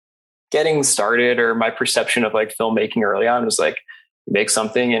getting started, or my perception of like filmmaking early on was like, you make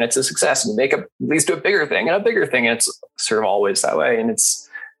something and it's a success, and you make leads to a bigger thing and a bigger thing. And it's sort of always that way. And it's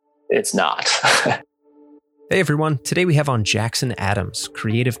not. Hey everyone, today we have on Jackson Adams,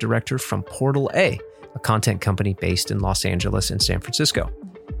 creative director from Portal A content company based in Los Angeles and San Francisco.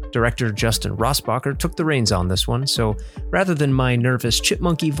 Director Justin Rossbacher took the reins on this one, so rather than my nervous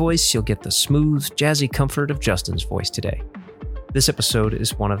chipmunky voice, you'll get the smooth, jazzy comfort of Justin's voice today. This episode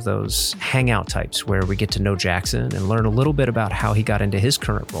is one of those hangout types where we get to know Jackson and learn a little bit about how he got into his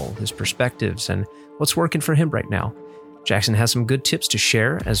current role, his perspectives, and what's working for him right now. Jackson has some good tips to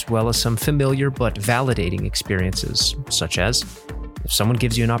share, as well as some familiar but validating experiences, such as if someone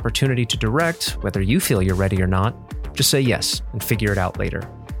gives you an opportunity to direct, whether you feel you're ready or not, just say yes and figure it out later.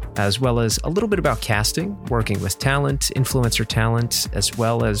 As well as a little bit about casting, working with talent, influencer talent, as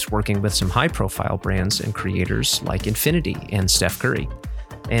well as working with some high-profile brands and creators like Infinity and Steph Curry.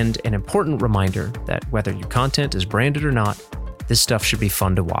 And an important reminder that whether your content is branded or not, this stuff should be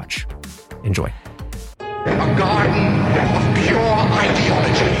fun to watch. Enjoy. A garden of pure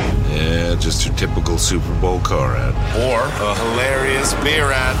ideology. Yeah, just your typical Super Bowl car ad. Or a hilarious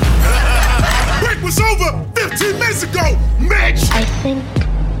beer ad. Break was over 15 minutes ago, Mitch! I think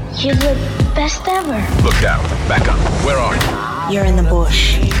you're the best ever. Look out. Back up. Where are you? You're in the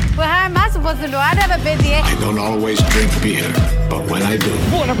bush. Well, how am I supposed to do? I've never been there. I don't always drink beer, but when I do...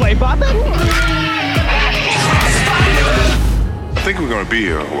 Wanna play Bobby? I think we're going to be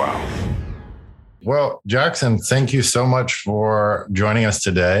here a while. Well, Jackson, thank you so much for joining us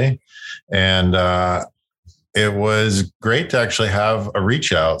today. And it was great to actually have a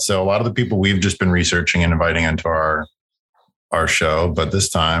reach out. So a lot of the people we've just been researching and inviting into our show, but this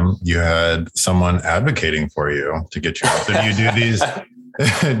time you had someone advocating for you to get you out. So do you do these?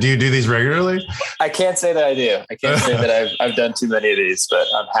 Do you do these regularly? I can't say that I do. I can't say that I've done too many of these, but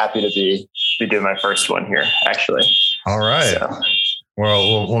I'm happy to be doing my first one here, actually. All right. So.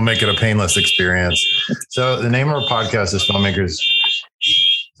 Well, we'll make it a painless experience. So the name of our podcast is Filmmakers.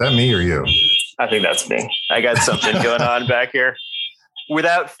 Is that me or you? I think that's me. I got something going on back here.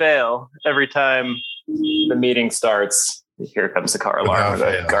 Without fail, every time the meeting starts, here comes the car alarm or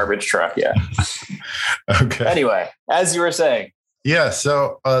the garbage truck. Yeah. Okay. Anyway, as you were saying. Yeah.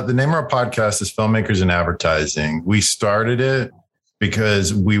 So the name of our podcast is Filmmakers in Advertising. We started it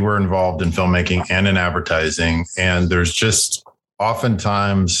because we were involved in filmmaking and in advertising. And there's just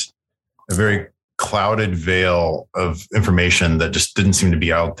oftentimes a very clouded veil of information that just didn't seem to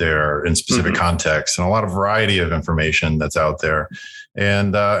be out there in specific contexts, and a lot of variety of information that's out there.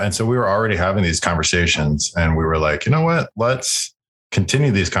 And so we were already having these conversations, and we were like, you know what, let's continue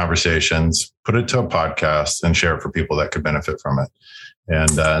these conversations, put it to a podcast and share it for people that could benefit from it.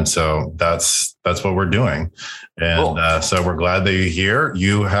 And so that's what we're doing. And cool. So we're glad that you're here.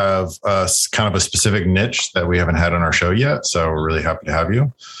 You have kind of a specific niche that we haven't had on our show yet. So we're really happy to have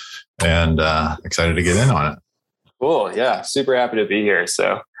you and excited to get in on it. Cool. Yeah. Super happy to be here.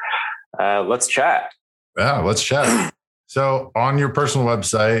 So let's chat. Yeah, let's chat. So on your personal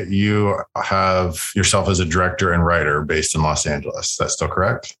website, you have yourself as a director and writer based in Los Angeles. That's still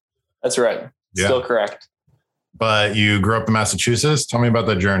correct? That's right. Yeah. Still correct. But you grew up in Massachusetts. Tell me about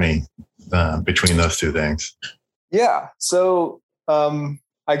the journey between those two things. Yeah. So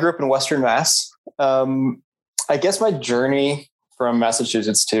I grew up in Western Mass. I guess my journey from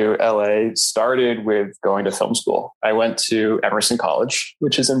Massachusetts to LA started with going to film school. I went to Emerson College,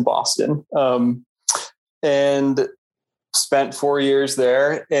 which is in Boston, and spent 4 years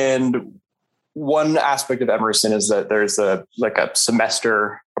there. And one aspect of Emerson is that there's a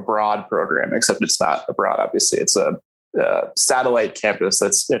semester abroad program, except it's not abroad. Obviously, it's a satellite campus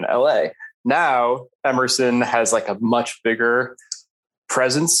that's in LA. Now, Emerson has like a much bigger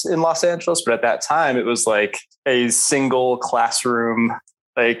presence in Los Angeles, but at that time, it was like a single classroom.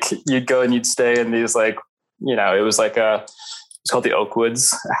 Like you'd go and you'd stay in these it was like it's called the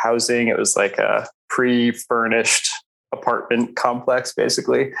Oakwoods housing. It was like a pre-furnished apartment complex,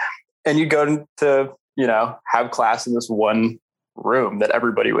 basically. And you'd go to, have class in this one room that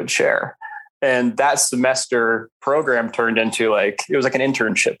everybody would share. And that semester program turned into it was like an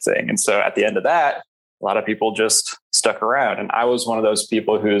internship thing. And so at the end of that, a lot of people just stuck around. And I was one of those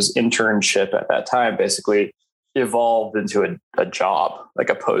people whose internship at that time basically evolved into a job, like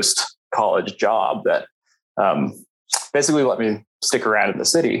a post-college job that basically let me stick around in the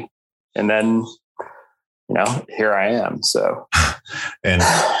city. And then, here I am. So, and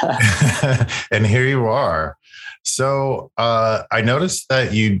and here you are. So I noticed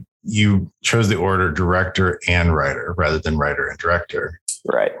that you chose the order director and writer rather than writer and director.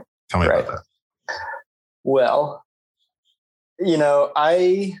 Right. Tell me about that. Well,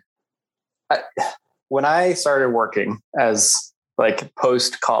 I when I started working as like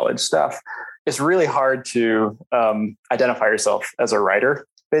post-college stuff, it's really hard to identify yourself as a writer.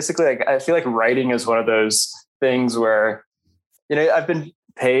 Basically, like, I feel like writing is one of those things where, you know, I've been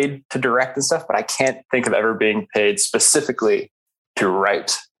paid to direct and stuff, but I can't think of ever being paid specifically to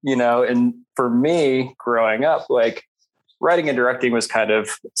write, you know? And for me growing up, like writing and directing was kind of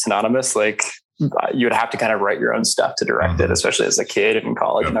synonymous. Like you would have to kind of write your own stuff to direct it, especially as a kid and in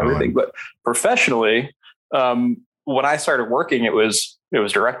college and everything. But professionally, when I started working, it was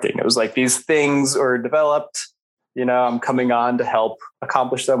directing. It was like these things are developed, you know, I'm coming on to help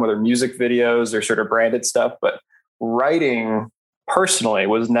accomplish them, whether music videos or sort of branded stuff. But writing personally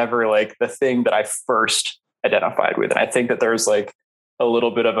was never like the thing that I first identified with. And I think that there's like a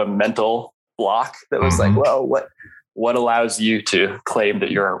little bit of a mental block that was like, well, what allows you to claim that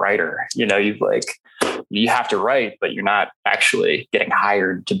you're a writer? You know, you have to write, but you're not actually getting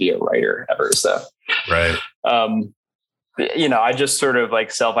hired to be a writer ever. So, right. You know, I just sort of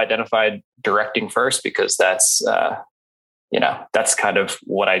like self-identified directing first because that's, you know, that's kind of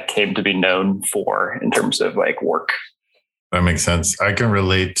what I came to be known for in terms of like work. That makes sense. I can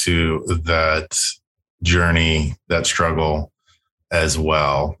relate to that journey, that struggle as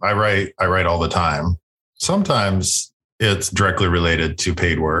well. I write all the time. Sometimes it's directly related to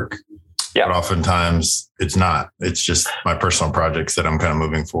paid work, but oftentimes it's not. It's just my personal projects that I'm kind of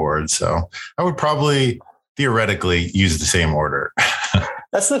moving forward. So I would probably theoretically use the same order.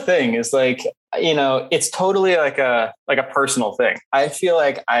 That's the thing is like, you know, it's totally like a personal thing. I feel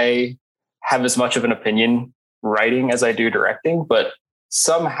like I have as much of an opinion writing as I do directing, but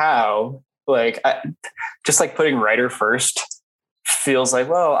somehow like just like putting writer first feels like,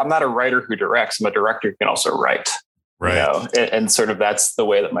 well, I'm not a writer who directs. I'm a director who can also write. Right. You know? And sort of that's the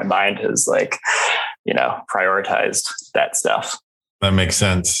way that my mind has like, you know, prioritized that stuff. That makes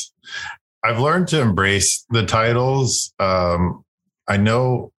sense. I've learned to embrace the titles. I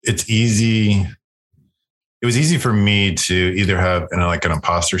know it's easy. It was easy for me to either have like an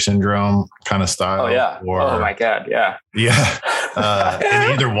imposter syndrome kind of style. Oh yeah. Or, oh my God. Yeah. Yeah.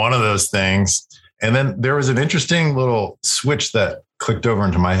 And either one of those things. And then there was an interesting little switch that clicked over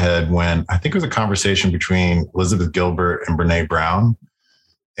into my head when I think it was a conversation between Elizabeth Gilbert and Brene Brown.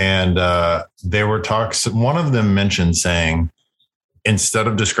 And there were talks. One of them mentioned saying, instead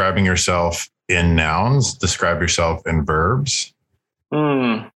of describing yourself in nouns, describe yourself in verbs.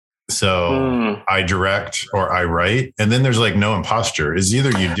 So I direct or I write, and then there's like no imposter. It's either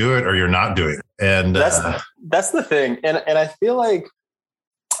you do it or you're not doing it. And that's the thing. And I feel like,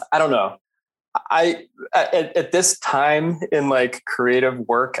 I don't know. At this time in like creative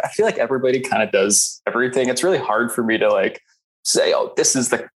work, I feel like everybody kind of does everything. It's really hard for me to like say, oh, this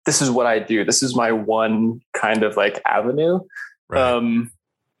is what I do. This is my one kind of like avenue. Right.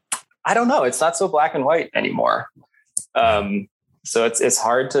 I don't know. It's not so black and white anymore. So it's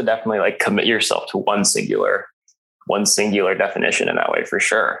hard to definitely like commit yourself to one singular definition in that way, for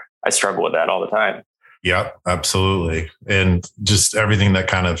sure. I struggle with that all the time. Yeah, absolutely. And just everything that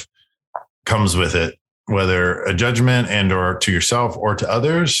kind of comes with it, whether a judgment and or to yourself or to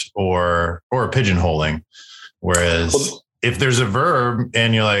others or a pigeonholing. Whereas if there's a verb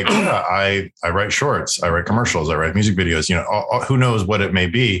and you're like, yeah, I write shorts, I write commercials, I write music videos, you know, who knows what it may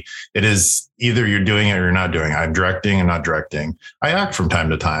be. It is either you're doing it or you're not doing it. I'm directing and not directing. I act from time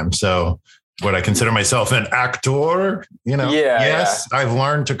to time. So would I consider myself an actor? You know, yes, I've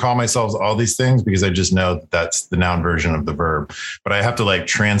learned to call myself all these things because I just know that that's the noun version of the verb, but I have to like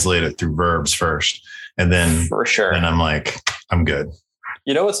translate it through verbs first. And then for sure. And I'm like, I'm good.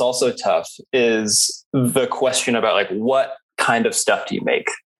 You know, what's also tough is the question about like, what kind of stuff do you make?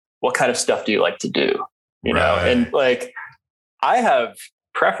 What kind of stuff do you like to do? You know, and like, I have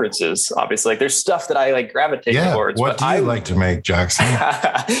preferences, obviously. Like there's stuff that I like gravitate towards. What do you like to make, Jackson?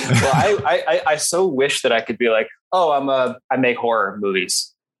 Well, I so wish that I could be like, oh, I make horror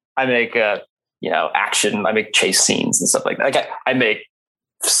movies. I make action. I make chase scenes and stuff like that. Like I make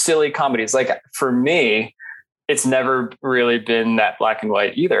silly comedies. Like for me, it's never really been that black and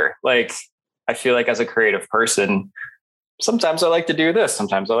white either. Like I feel like as a creative person, sometimes I like to do this.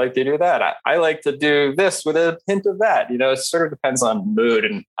 Sometimes I like to do that. I like to do this with a hint of that. You know, it sort of depends on mood.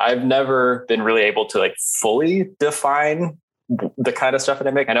 And I've never been really able to like fully define the kind of stuff that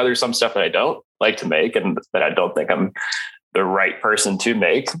I make. I know there's some stuff that I don't like to make and that I don't think I'm the right person to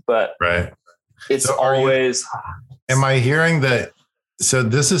make, but it's so always. Am I hearing that? So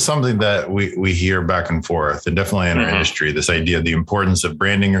this is something that we hear back and forth, and definitely in our industry, this idea of the importance of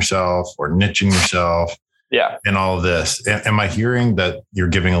branding yourself or niching yourself. Yeah. And all of this. Am I hearing that you're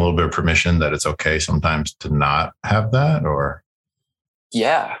giving a little bit of permission that it's okay sometimes to not have that, or?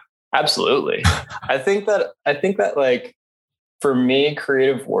 Yeah. Absolutely. I think that like, for me,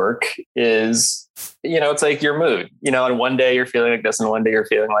 creative work is, it's like your mood, and one day you're feeling like this and one day you're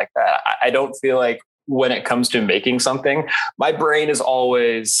feeling like that. I don't feel like when it comes to making something, my brain is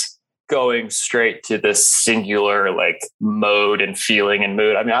always going straight to this singular like mode and feeling and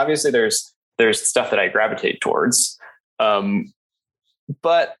mood. I mean, obviously there's stuff that I gravitate towards.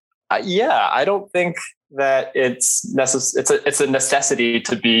 But I don't think that it's a necessity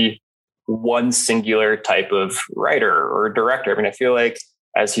to be one singular type of writer or director. I mean, I feel like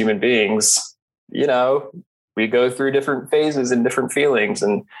as human beings, we go through different phases and different feelings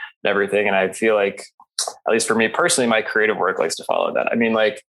and everything. And I feel like, at least for me personally, my creative work likes to follow that. I mean,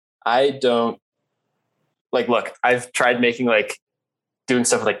 like, I don't like, look, I've tried making like doing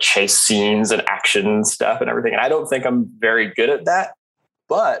stuff with like chase scenes and action stuff and everything. And I don't think I'm very good at that,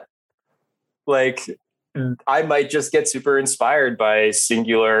 but like, I might just get super inspired by a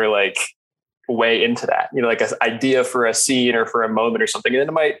singular like way into that, like an idea for a scene or for a moment or something. And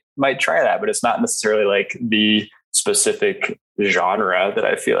then I might try that, but it's not necessarily like the specific genre that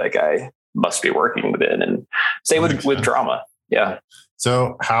I feel like I must be working within. And same with drama. Yeah.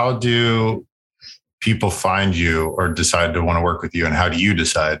 So how do people find you or decide to want to work with you? And how do you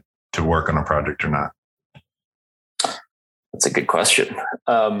decide to work on a project or not? That's a good question.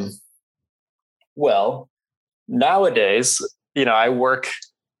 Well, nowadays, I work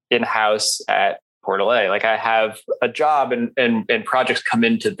in-house at Portal A. Like, I have a job and projects come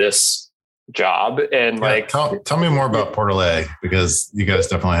into this job. And like, tell me more about Portal A, because you guys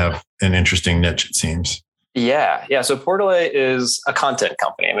definitely have an interesting niche, it seems. Yeah. So Portal A is a content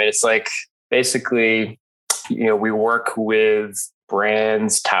company. I mean, it's like basically, we work with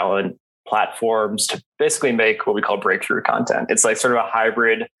brands, talent, platforms to basically make what we call breakthrough content. It's like sort of a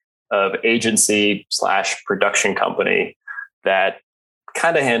hybrid of agency / production company that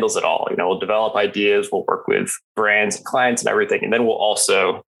kind of handles it all. We'll develop ideas, we'll work with brands and clients and everything, and then we'll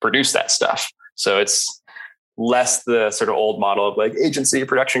also produce that stuff. So it's less the sort of old model of like agency,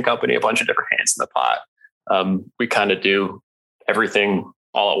 production company, a bunch of different hands in the pot. We kind of do everything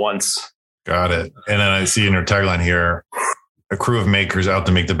all at once. Got it. And then I see in your tagline here, a crew of makers out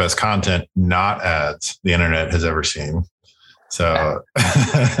to make the best content, not ads, the internet has ever seen. So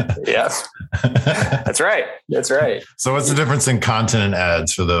yeah, that's right. So what's the difference in content and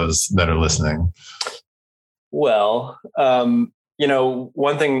ads for those that are listening? Well,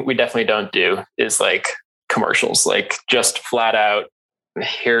 one thing we definitely don't do is like commercials, like just flat out,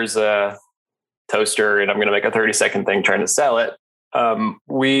 here's a toaster and I'm going to make a 30-second thing trying to sell it.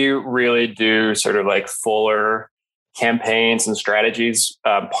 We really do sort of like fuller campaigns and strategies,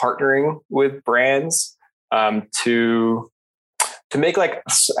 partnering with brands to make like,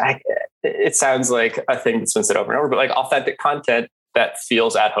 it sounds like a thing that's been said over and over, but like authentic content that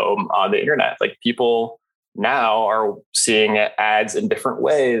feels at home on the internet. Like, people now are seeing ads in different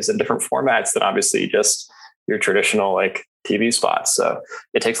ways and different formats than obviously just your traditional like TV spots. So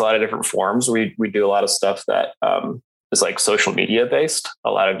it takes a lot of different forms. We do a lot of stuff that is like social media based,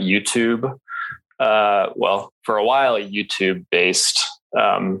 a lot of YouTube. For a while, YouTube based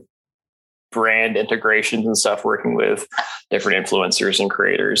brand integrations and stuff, working with different influencers and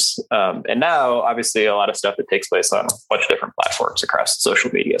creators. And now obviously a lot of stuff that takes place on a bunch of different platforms across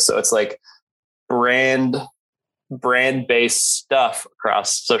social media. So it's like brand based stuff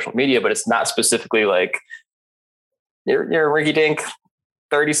across social media, but it's not specifically like your rinky dink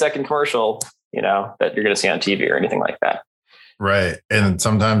 30-second commercial, that you're going to see on TV or anything like that. Right. And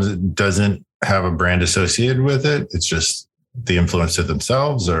sometimes it doesn't have a brand associated with it. It's just the influencer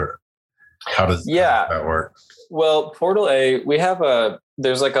themselves, or how does that work? Well, Portal A, we have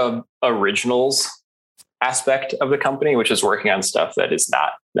there's like a originals aspect of the company, which is working on stuff that is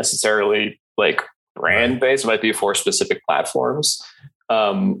not necessarily like brand based. It might be for specific platforms.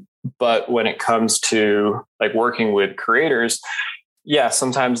 But when it comes to like working with creators,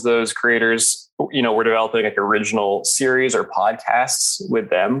 sometimes those creators, we're developing like original series or podcasts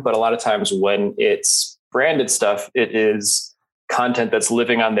with them. But a lot of times when it's branded stuff, it is content that's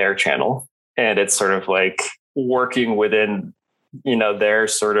living on their channel. And it's sort of like working within, their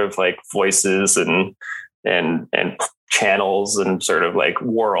sort of like voices and channels and sort of like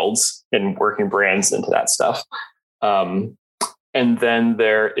worlds, and working brands into that stuff. And then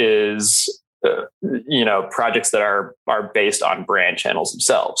there is, projects that are based on brand channels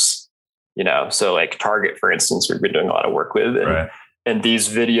themselves, so like Target, for instance, we've been doing a lot of work with, and these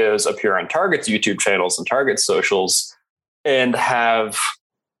videos appear on Target's YouTube channels and Target's socials, and have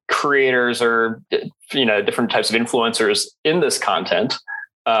creators or, different types of influencers in this content.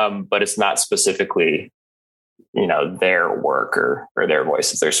 But it's not specifically their work or their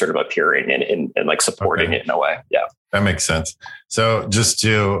voices. They're sort of appearing and like supporting it in a way. Yeah. That makes sense. So just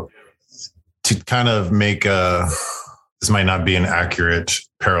to kind of make this might not be an accurate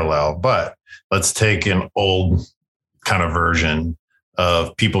parallel, but let's take an old kind of version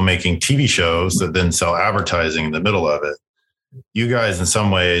of people making TV shows that then sell advertising in the middle of it. You guys, in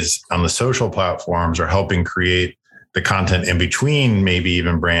some ways, on the social platforms are helping create the content in between, maybe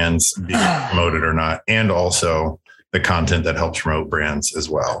even brands being promoted or not, and also the content that helps promote brands as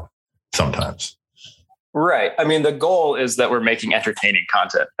well, sometimes. Right. I mean, the goal is that we're making entertaining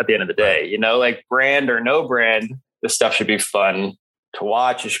content at the end of the day, like brand or no brand, this stuff should be fun to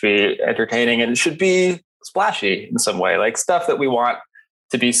watch. It should be entertaining and it should be splashy in some way, like stuff that we want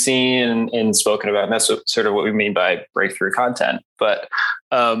to be seen and spoken about. And that's sort of what we mean by breakthrough content. But,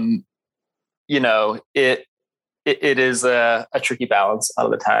 it is a tricky balance all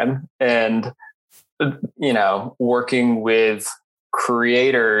the time. And, working with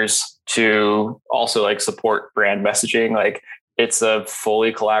creators to also like support brand messaging, like it's a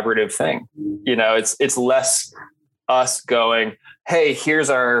fully collaborative thing. It's less us going, hey, here's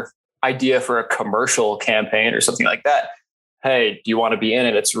our idea for a commercial campaign or something like that. Hey, do you want to be in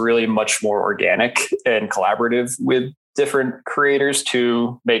it? It's really much more organic and collaborative with different creators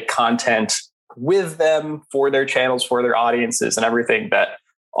to make content with them for their channels, for their audiences, and everything that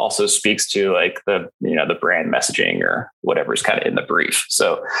also speaks to like the brand messaging or whatever's kind of in the brief.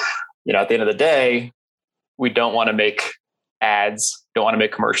 So, at the end of the day, we don't want to make ads, don't want to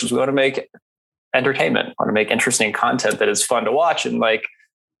make commercials. We want to make entertainment, want to make interesting content that is fun to watch. And like,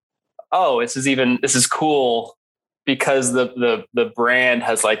 oh, this is cool because the brand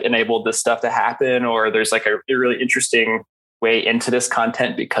has like enabled this stuff to happen, or there's like a really interesting way into this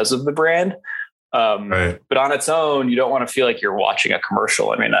content because of the brand. Right. But on its own, you don't want to feel like you're watching a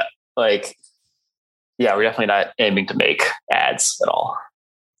commercial. I mean, we're definitely not aiming to make ads at all.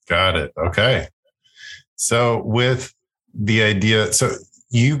 Got it. Okay. So with the idea, so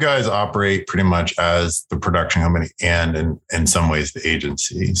you guys operate pretty much as the production company and in some ways the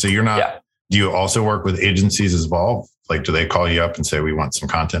agency. So you're not, do you also work with agencies as well? Like, do they call you up and say, we want some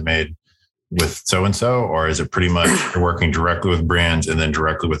content made with so-and-so, or is it pretty much you're working directly with brands and then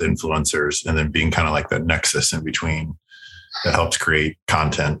directly with influencers and then being kind of like that nexus in between that helps create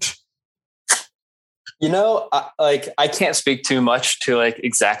content? I can't speak too much to like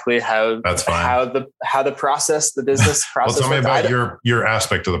exactly how that's fine. how the process, the business process. Well, tell me about your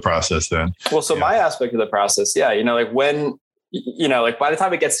aspect of the process then. Well, so my aspect of the process, like when, like by the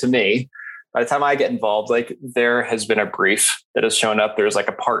time it gets to me, by the time I get involved, like there has been a brief that has shown up. There's like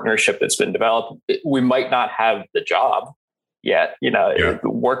a partnership that's been developed. We might not have the job yet, the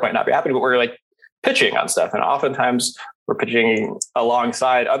work might not be happening, but we're like pitching on stuff. And oftentimes we're pitching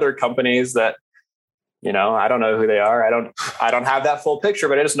alongside other companies that, I don't know who they are. I don't have that full picture,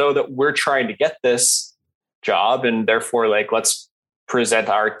 but I just know that we're trying to get this job. And therefore, like, let's present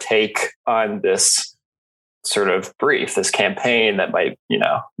our take on this sort of brief, this campaign that might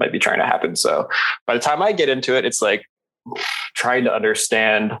be trying to happen. So by the time I get into it, it's like trying to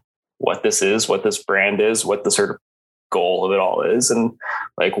understand what this is, what this brand is, what the sort of goal of it all is. And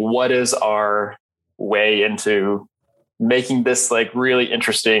like, what is our way into making this like really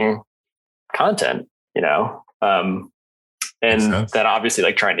interesting content, and then obviously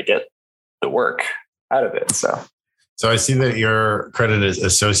like trying to get the work out of it. So I see that your credit is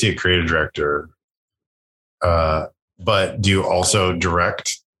associate creative director. But do you also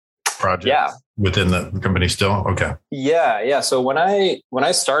direct projects within the company still? Okay. Yeah. So when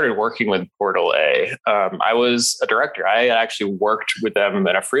I started working with Portal A, I was a director. I actually worked with them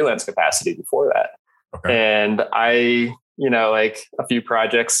in a freelance capacity before that. Okay. And I, like a few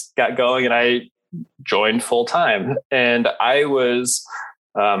projects got going and I joined full time, and I was,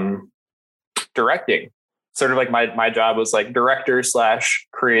 directing. Sort of like my job was like director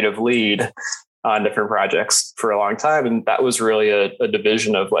 / creative lead on different projects for a long time. And that was really a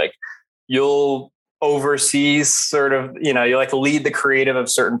division of like, you'll oversee sort of, you like lead the creative of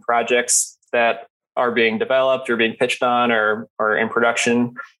certain projects that are being developed or being pitched on or in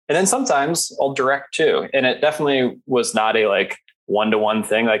production. And then sometimes I'll direct too. And it definitely was not a like one-to-one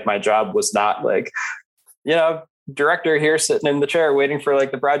thing. Like my job was not like, director here sitting in the chair waiting for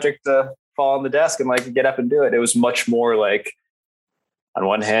like the project to fall on the desk and like get up and do it. It was much more like, on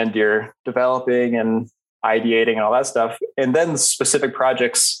one hand, you're developing and ideating and all that stuff. And then specific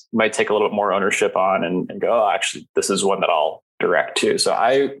projects might take a little bit more ownership on and go, oh, actually, this is one that I'll direct too. So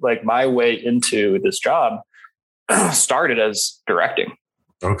I like my way into this job started as directing.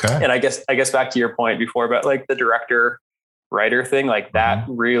 Okay. And I guess back to your point before about like the director writer thing, like that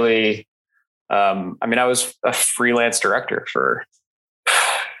really I mean, I was a freelance director for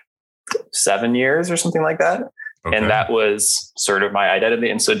 7 years or something like that. Okay. And that was sort of my identity.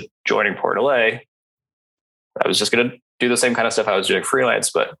 And so joining Portal A, I was just going to do the same kind of stuff I was doing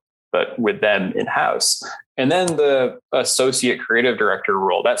freelance, but with them in-house. And then the associate creative director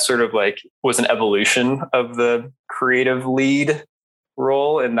role, that sort of like was an evolution of the creative lead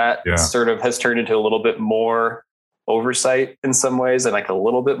role. And that sort of has turned into a little bit more oversight in some ways, and like a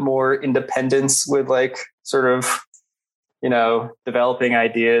little bit more independence with like sort of, developing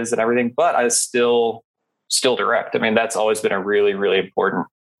ideas and everything, but I still direct. I mean, that's always been a really, really important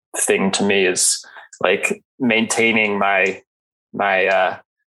thing to me, is like maintaining my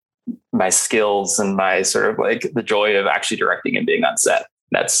skills and my sort of like the joy of actually directing and being on set.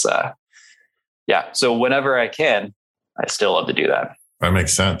 That's so whenever I can, I still love to do that. That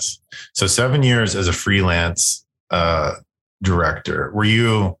makes sense. So 7 years as a freelance director, were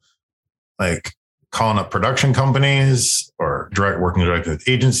you like calling up production companies or working directly with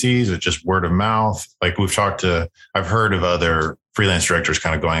agencies, or just word of mouth? Like I've heard of other freelance directors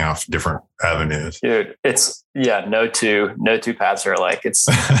kind of going off different avenues. Dude, no two paths are alike. It's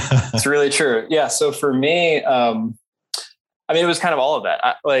really true. Yeah. So for me, I mean, it was kind of all of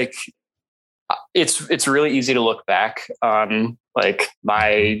that. It's really easy to look back on like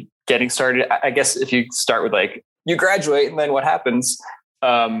my getting started. I guess if you start with like, you graduate and then what happens?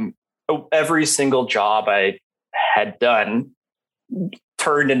 Every single job I had done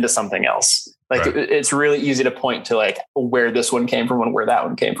turned into something else. Like It's really easy to point to like where this one came from and where that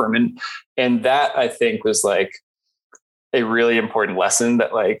one came from. And that I think was like a really important lesson,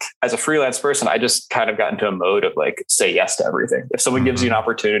 that like as a freelance person, I just kind of got into a mode of like, say yes to everything. If someone gives you an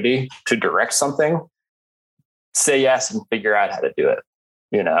opportunity to direct something, say yes and figure out how to do it,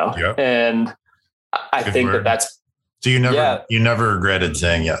 Yep. And I think that's, so you never regretted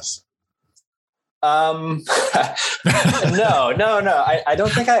saying yes. No. I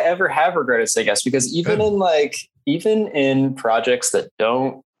don't think I ever have regretted saying yes, because even in projects that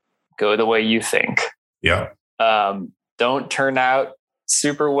don't go the way you think, don't turn out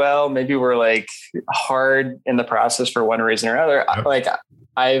super well, maybe we're like hard in the process for one reason or another.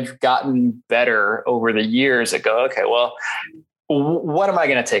 I've gotten better over the years at go, okay, well, what am I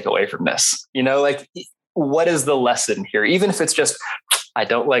going to take away from this? What is the lesson here? Even if it's just, I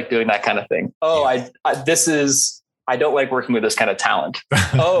don't like doing that kind of thing. Oh, I don't like working with this kind of talent.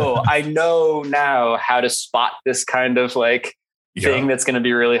 Oh, I know now how to spot this kind of like thing that's going to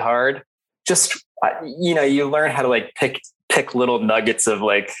be really hard. Just, you learn how to like pick little nuggets of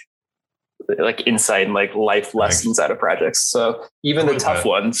like insight and like life lessons out of projects. So even the tough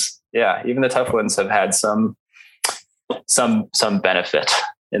ones have had some benefit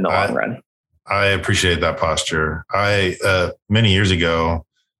in the long run. I appreciate that posture. Many years ago,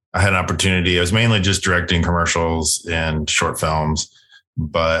 I had an opportunity. I was mainly just directing commercials and short films,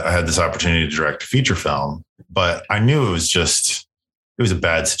 but I had this opportunity to direct a feature film. But I knew it was a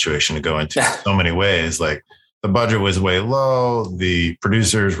bad situation to go into in so many ways. Like the budget was way low. The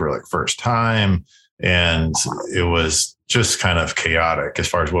producers were like first time, and it was just kind of chaotic as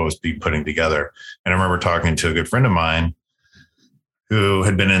far as what was being putting together. And I remember talking to a good friend of mine who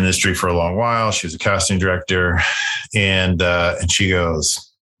had been in the industry for a long while. She was a casting director, and she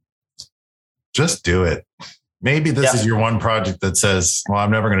goes, just do it. Maybe this is your one project that says, well,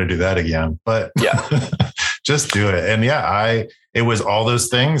 I'm never going to do that again, but just do it. And it was all those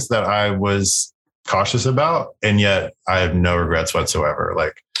things that I was cautious about. And yet I have no regrets whatsoever.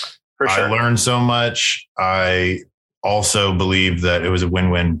 Like, for sure. I learned so much. I also believe that it was a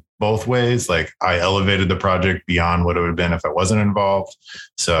win-win both ways. Like I elevated the project beyond what it would have been if I wasn't involved.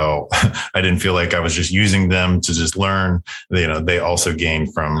 So I didn't feel like I was just using them to just learn. They also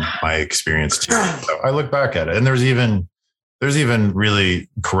gained from my experience too. So I look back at it, and there's even really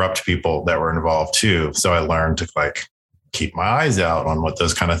corrupt people that were involved too. So I learned to like keep my eyes out on what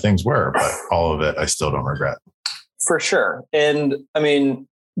those kind of things were, but all of it, I still don't regret. For sure. And I mean,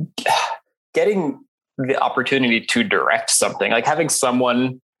 getting the opportunity to direct something, like having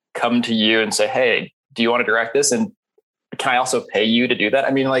someone come to you and say, hey, do you want to direct this? And can I also pay you to do that?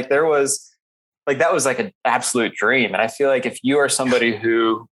 I mean, like that was like an absolute dream. And I feel like if you are somebody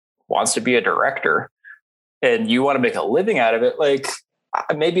who wants to be a director and you want to make a living out of it, like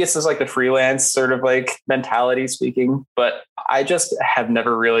maybe it's just like the freelance sort of like mentality speaking, but I just have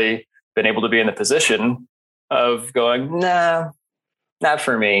never really been able to be in the position of going, nah, not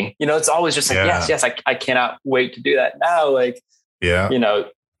for me. It's always just like, yes, I cannot wait to do that now. Like,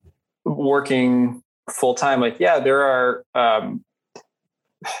 working full time, like, there are, I'll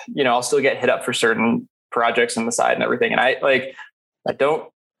still get hit up for certain projects on the side and everything. And I don't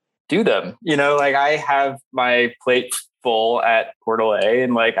do them. Like I have my plate full at Portal A,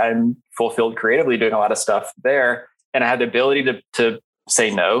 and like I'm fulfilled creatively doing a lot of stuff there. And I have the ability to say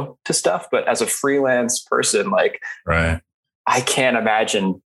no to stuff. But as a freelance person, like, right, I can't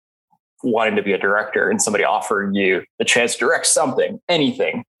imagine wanting to be a director and somebody offering you the chance to direct something,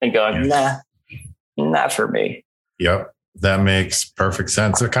 anything, and going, nah, not for me. Yep. That makes perfect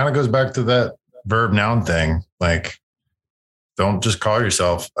sense. It kind of goes back to that verb noun thing. Like, don't just call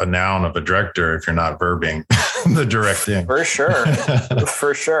yourself a noun of a director if you're not verbing the directing. For sure.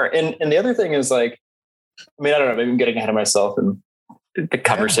 For sure. And the other thing is like, I mean, I don't know, maybe I'm getting ahead of myself and the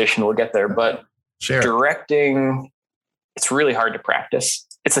conversation will get there, but directing, it's really hard to practice.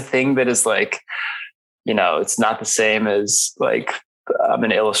 It's a thing that is like, it's not the same as like, I'm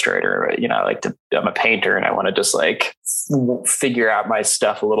an illustrator, I'm a painter and I want to just like figure out my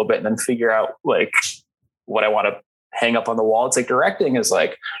stuff a little bit and then figure out like what I want to hang up on the wall. It's like directing is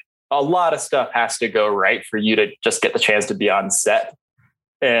like a lot of stuff has to go right for you to just get the chance to be on set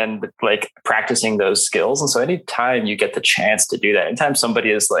and like practicing those skills. And so anytime you get the chance to do that, anytime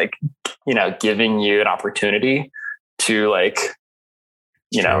somebody is like, giving you an opportunity to like,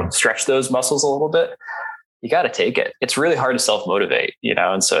 stretch those muscles a little bit, you got to take it. It's really hard to self-motivate,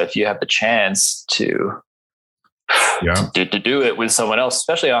 And so if you have the chance to do it with someone else,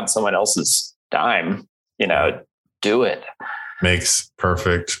 especially on someone else's dime, do it. Makes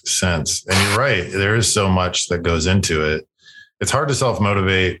perfect sense. And you're right. There is so much that goes into it. It's hard to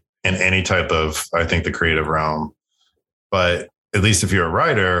self-motivate in any type of, I think, the creative realm. But at least if you're a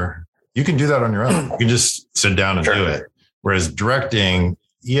writer, you can do that on your own. You can just sit down and do it. Whereas directing,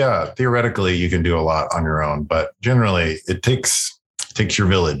 theoretically, you can do a lot on your own. But generally, it takes your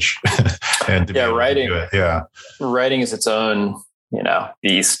village. And to be able writing. To do it. Writing is its own,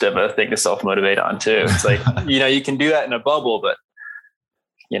 beast of a thing to self-motivate on too. It's like, you can do that in a bubble, but,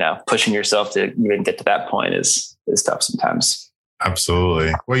 pushing yourself to even get to that point is tough sometimes.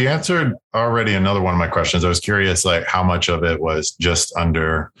 Absolutely. Well, you answered already another one of my questions. I was curious, like how much of it was just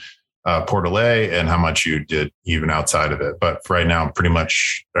under Portal A and how much you did even outside of it. But for right now, pretty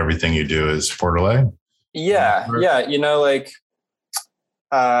much everything you do is Portal A. Yeah.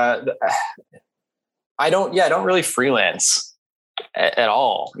 I don't really freelance at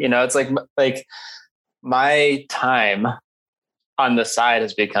all. It's like my time on the side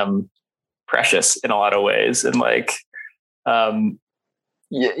has become precious in a lot of ways. And like,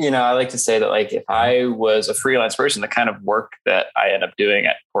 I like to say that like, if I was a freelance person, the kind of work that I end up doing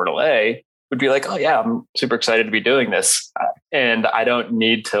at Portal A would be like, oh yeah, I'm super excited to be doing this. And I don't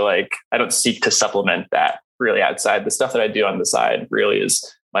need to I don't seek to supplement that really outside. The stuff that I do on the side really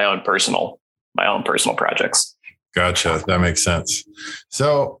is my own personal projects. Gotcha. That makes sense.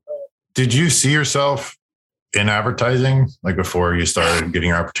 So did you see yourself in advertising, like before you started getting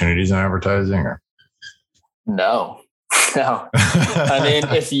your opportunities in advertising? Or? No. I mean,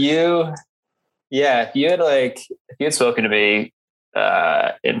 if you had spoken to me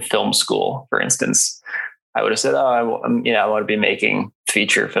in film school, for instance, I would have said, I want to be making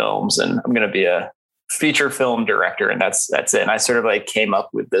feature films and I'm going to be a feature film director. And that's it. And I sort of like came up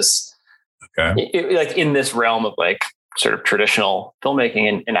with this, like in this realm of like sort of traditional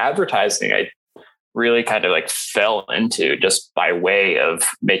filmmaking and advertising, I really kind of like fell into just by way of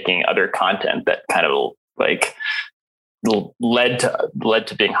making other content that kind of like led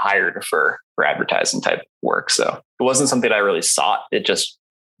to being hired for advertising type work. So it wasn't something I really sought. It just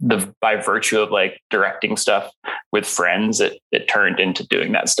by virtue of like directing stuff with friends, it turned into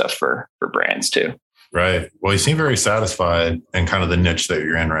doing that stuff for brands too. Right. Well, you seem very satisfied in kind of the niche that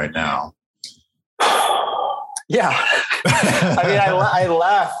you're in right now. Yeah. I mean, I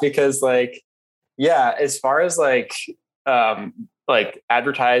laugh because like, as far as like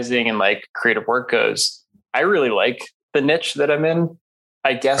advertising and like creative work goes, I really like the niche that I'm in.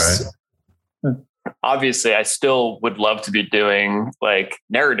 I guess, obviously I still would love to be doing like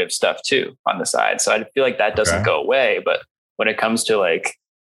narrative stuff too on the side. So I feel like that doesn't go away. But when it comes to like,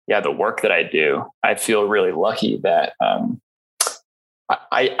 the work that I do, I feel really lucky that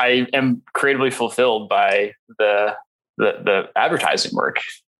I am creatively fulfilled by the advertising work.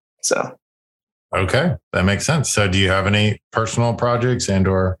 So. Okay. That makes sense. So do you have any personal projects and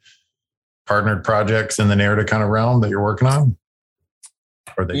or partnered projects in the narrative kind of realm that you're working on?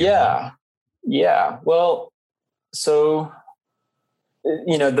 Yeah. Well, so,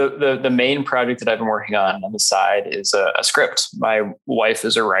 the main project that I've been working on the side is a script. My wife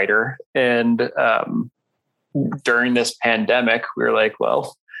is a writer, and during this pandemic, we were like,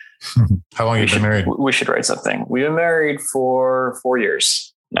 well, how long have you been married? We should write something. We've been married for 4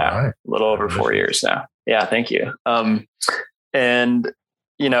 years now, a little over 4 years now. Yeah. Thank you. And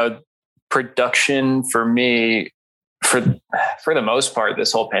production for me, for the most part,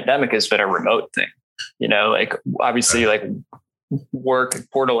 this whole pandemic has been a remote thing. Like obviously, like work at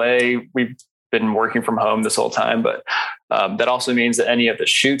Portal A, we've been working from home this whole time, but that also means that any of the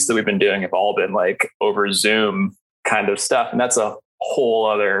shoots that we've been doing have all been like over Zoom kind of stuff, and that's a whole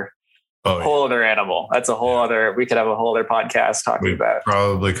other animal. That's a whole other. We could have a whole other podcast talking about.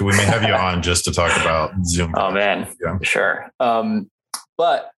 Probably could. We may have you on just to talk about Zoom. Oh man, yeah. Sure.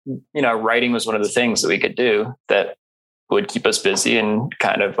 But writing was one of the things that we could do that would keep us busy and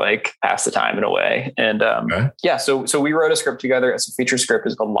kind of like pass the time in a way. And so we wrote a script together. It's a feature script.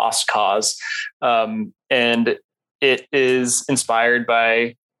 It's called Lost Cause. And it is inspired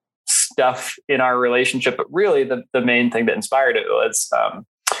by stuff in our relationship. But really the main thing that inspired it was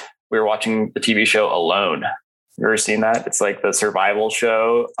we were watching the TV show Alone. You ever seen that? It's like the survival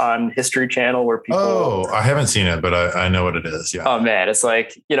show on History Channel where people... Oh, I haven't seen it, but I know what it is. Yeah. Oh man. It's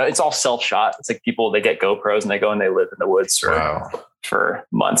like, it's all self-shot. It's like people, they get GoPros and they go and they live in the woods for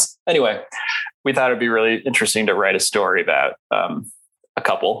months. Anyway, we thought it'd be really interesting to write a story about a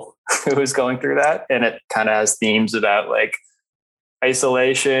couple who is going through that. And it kind of has themes about like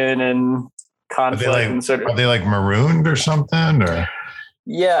isolation and conflict. Are they like marooned or something or...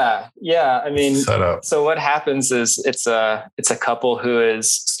 Yeah. I mean, so what happens is it's a couple who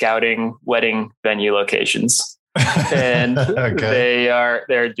is scouting wedding venue locations, and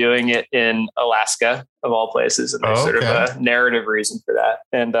they're doing it in Alaska of all places, and there's sort of a narrative reason for that.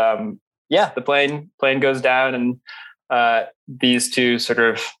 And the plane goes down, and these two sort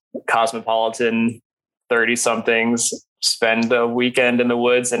of cosmopolitan 30-somethings spend a weekend in the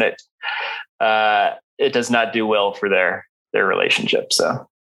woods, and it does not do well for their relationship. So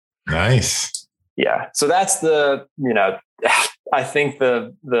nice. Yeah. So that's I think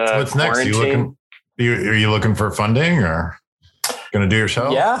the so what's next? Are you looking for funding or going to do your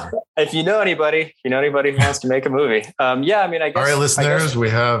show? Yeah. If you know anybody who wants to make a movie. I mean, I guess. All right, listeners, we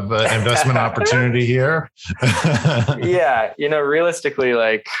have an investment opportunity here. Yeah. Realistically,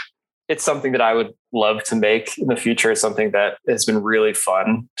 like it's something that I would love to make in the future. It's something that has been really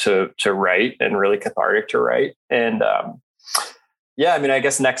fun to write and really cathartic to write. And, I mean, I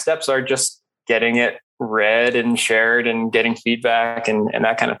guess next steps are just getting it read and shared and getting feedback and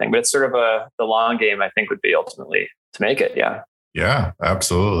that kind of thing. But it's sort of the long game, I think, would be ultimately to make it. Yeah. Yeah,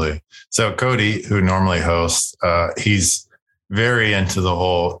 absolutely. So Cody, who normally hosts, he's very into the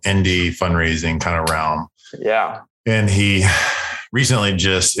whole indie fundraising kind of realm. Yeah. And he recently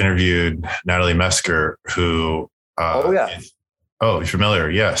just interviewed Natalie Mesker, who... you're familiar?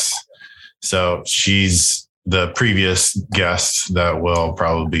 Yes. So she's the previous guest that will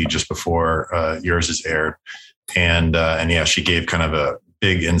probably be just before yours is aired. And she gave kind of a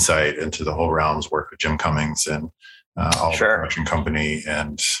big insight into the whole realms work with Jim Cummings and all the production company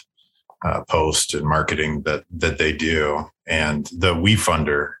and post and marketing that they do. And the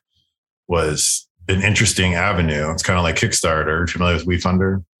WeFunder was an interesting avenue. It's kind of like Kickstarter. Are you familiar with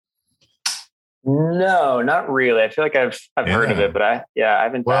WeFunder? No, not really. I feel like I've heard of it, but I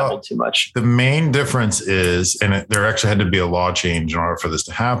haven't dabbled too much. The main difference is, and there actually had to be a law change in order for this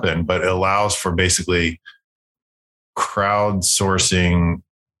to happen, but it allows for basically crowdsourcing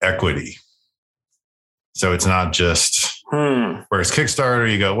equity. So it's not just, whereas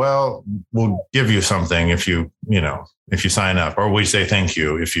Kickstarter, you go, well, we'll give you something if you sign up, or we say thank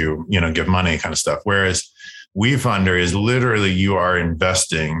you if you give money kind of stuff. Whereas WeFunder is literally you are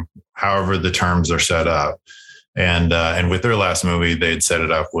investing however the terms are set up. And with their last movie, they'd set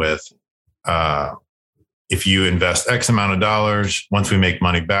it up with, if you invest X amount of dollars, once we make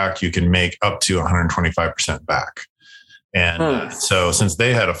money back, you can make up to 125% back. And so since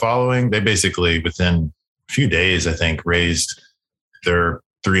they had a following, they basically within a few days, I think, raised their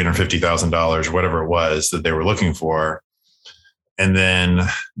 $350,000 or whatever it was that they were looking for. And then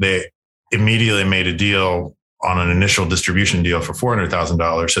they immediately made a deal on an initial distribution deal for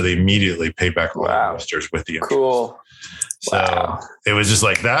 $400,000. So they immediately paid back all the investors with the interest. Cool. So it was just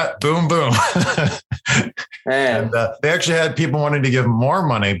like that, boom, boom. And they actually had people wanting to give more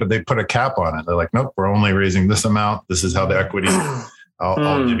money, but they put a cap on it. They're like, nope, we're only raising this amount. This is how the equity all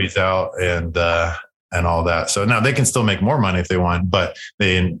divvies out and all that. So now they can still make more money if they want, but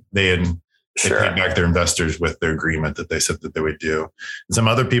they paid back their investors with their agreement that they said that they would do. And some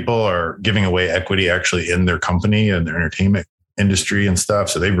other people are giving away equity actually in their company and their entertainment industry and stuff.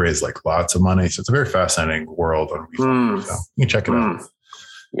 So they've raised like lots of money. So it's a very fascinating world on WeFunder. So you can check it out.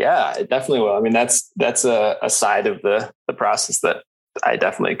 Yeah, it definitely will. I mean, that's a side of the process that I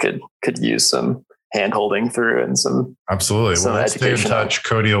definitely could use some hand-holding through and some absolutely. Well, let's stay in touch.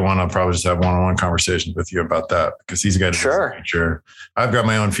 Cody will want to probably just have one-on-one conversations with you about that, because he's got a feature. I've got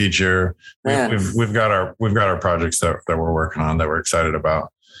my own feature. We've got our projects that we're working on that we're excited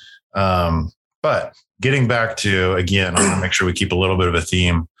about. But getting back to, again, I want to make sure we keep a little bit of a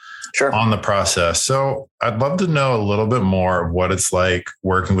theme on the process. So I'd love to know a little bit more of what it's like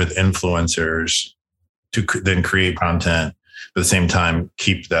working with influencers to then create content, but at the same time,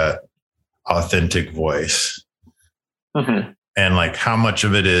 keep that authentic voice. Mm-hmm. And like how much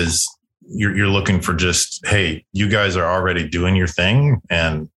of it is you're looking for just, hey, you guys are already doing your thing.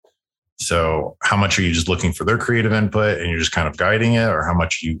 And so how much are you just looking for their creative input and you're just kind of guiding it, or how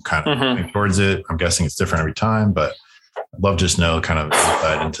much you kind of moving towards it? I'm guessing it's different every time, but I'd love to just know kind of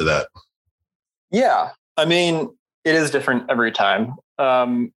insight into that. Yeah. I mean, it is different every time.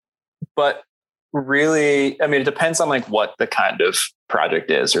 But really, I mean, it depends on like what the kind of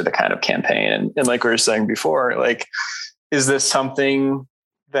project is or the kind of campaign. And like we were saying before, like, is this something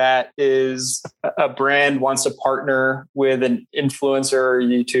that is a brand wants to partner with an influencer or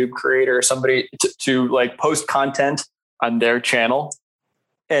YouTube creator or somebody to like post content on their channel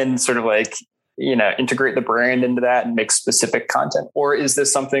and sort of like, you know, integrate the brand into that and make specific content? Or is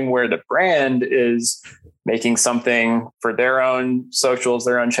this something where the brand is making something for their own socials,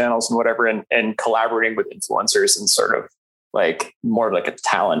 their own channels and whatever, and collaborating with influencers and sort of like more of like a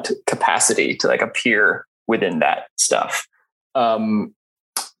talent capacity to like appear within that stuff?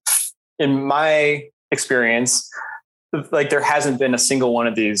 In my experience, like there hasn't been a single one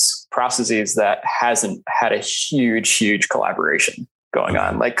of these processes that hasn't had a huge collaboration going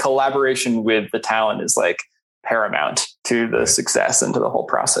on. Like collaboration with the talent is like paramount to the success and to the whole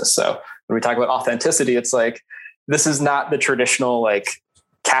process. So when we talk about authenticity, it's like, this is not the traditional like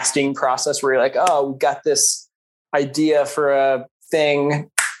casting process where you're like, oh, we've got this idea for a thing.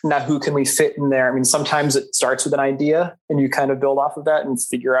 Now, who can we fit in there? I mean, sometimes it starts with an idea and you kind of build off of that and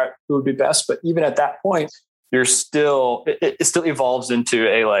figure out who would be best. But even at that point, it still evolves into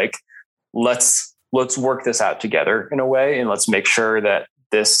a like, let's work this out together in a way. And let's make sure that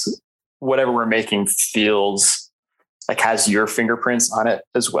this, whatever we're making feels like has your fingerprints on it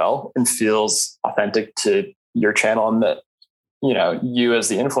as well and feels authentic to your channel. And that, you know, you as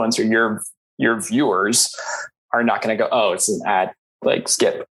the influencer, your viewers are not going to go, oh, it's an ad, like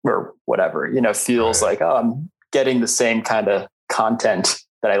skip or whatever, you know, feels like, oh, I'm getting the same kind of content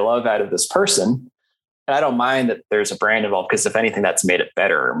that I love out of this person. And I don't mind that there's a brand involved, because if anything, that's made it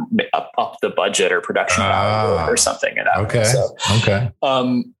better, up the budget or production value or something. You know? Okay. So, okay.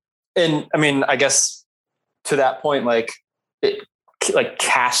 And I mean, I guess to that point, like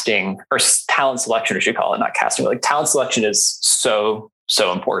casting or talent selection, we should call it, not casting, but like talent selection is so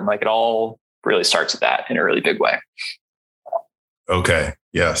important. Like it all really starts with that in a really big way. Okay.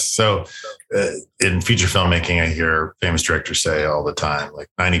 Yes. So in feature filmmaking, I hear famous directors say all the time, like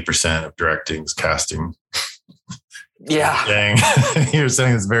 90% of directing is casting. Yeah. You're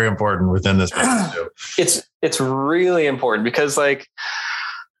saying it's very important within this process too. It's really important because like,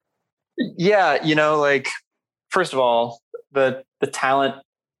 yeah, you know, like first of all, the talent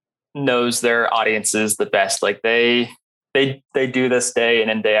knows their audiences the best. Like they do this day in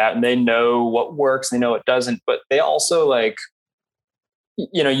and day out, and they know what works, they know what doesn't, but they also like,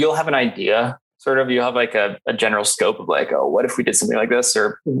 you know, you'll have an idea, sort of, you have like a general scope of like, oh, what if we did something like this,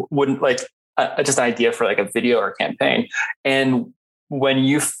 or wouldn't like just an idea for like a video or a campaign. And when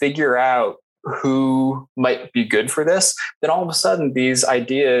you figure out who might be good for this, then all of a sudden these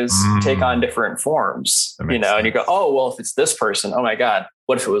ideas take on different forms, you know, and you go, oh, well, if it's this person, oh my God,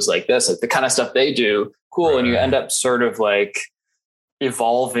 what if it was like this, like the kind of stuff they do, cool. Right. And you end up sort of like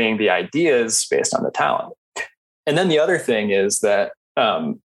evolving the ideas based on the talent. And then the other thing is that,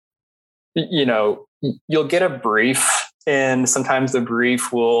 you know, you'll get a brief, and sometimes the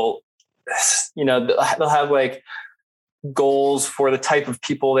brief will, you know, they'll have like goals for the type of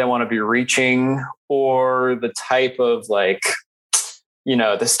people they want to be reaching, or the type of like, you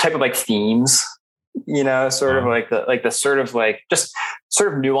know, this type of like themes, you know, sort of like the sort of like just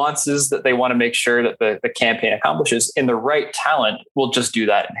sort of nuances that they want to make sure that the campaign accomplishes. And the right talent will just do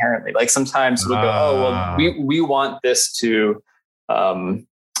that inherently. Like sometimes we'll go, oh, well, we want this to,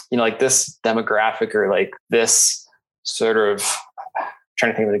 you know, like this demographic, or like this sort of, I'm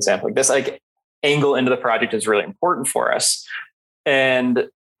trying to think of an example, like this like angle into the project is really important for us. And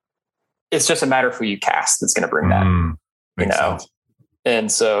it's just a matter of who you cast that's going to bring that, you know? Sense.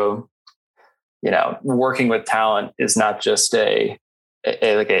 And so, you know, working with talent is not just it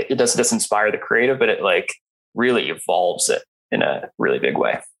doesn't inspire the creative, but it like really evolves it in a really big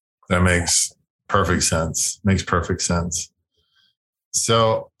way. That makes perfect sense.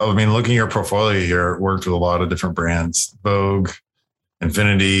 So, I mean, looking at your portfolio here, worked with a lot of different brands: Vogue,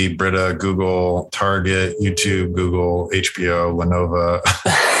 Infinity, Brita, Google, Target, YouTube, Google, HBO, Lenovo,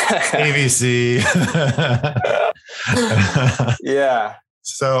 ABC. Yeah.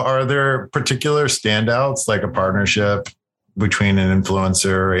 So are there particular standouts, like a partnership between an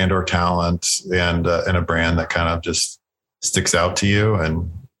influencer and or talent and a brand that kind of just sticks out to you? And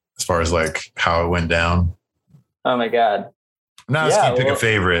as far as like how it went down? Oh my God. I'm not asking you to pick a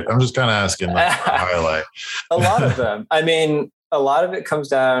favorite. I'm just kind of asking like a highlight. A lot of them. I mean, a lot of it comes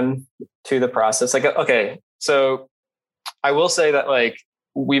down to the process. Like, okay, so I will say that like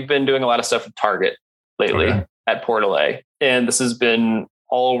we've been doing a lot of stuff with Target lately at Portal A, and this has been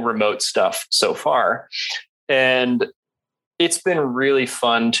all remote stuff so far. And it's been really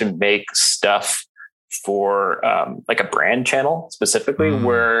fun to make stuff for like a brand channel specifically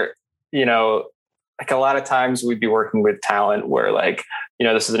where, you know, like a lot of times we'd be working with talent where like, you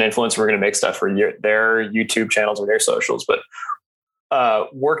know, this is an influencer, we're going to make stuff for their YouTube channels or their socials, but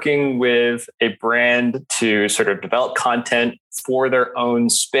working with a brand to sort of develop content for their own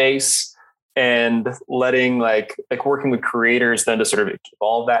space and letting like working with creators then to sort of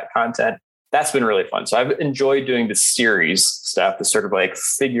evolve that content. That's been really fun. So I've enjoyed doing the series stuff, the sort of like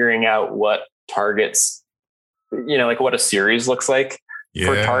figuring out what Target's, you know, like what a series looks like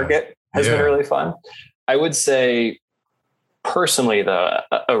for Target has been really fun. I would say personally, a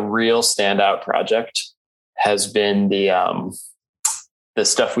real standout project has been the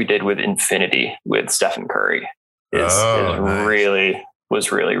stuff we did with Infinity with Stephen Curry.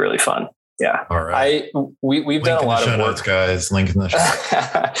 Was really fun. Yeah. All right. We've done a lot of work, guys. Link in the show.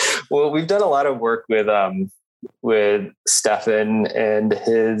 Well, we've done a lot of work with Stefan and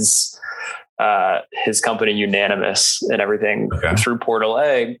his company Unanimous and everything through Portal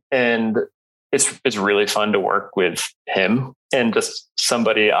A. And it's really fun to work with him and just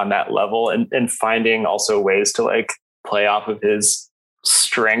somebody on that level and finding also ways to like play off of his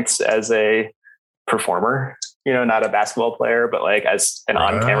strengths as a performer, you know, not a basketball player, but like as an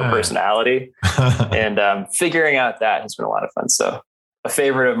on-camera personality and figuring out that has been a lot of fun. So a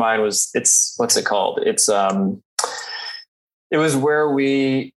favorite of mine was what's it called? It was where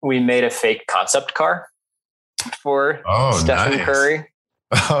we made a fake concept car for Stephen Curry.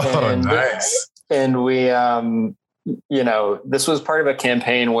 Nice. And we, you know, this was part of a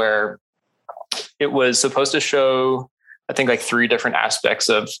campaign where it was supposed to show, I think, like 3 different aspects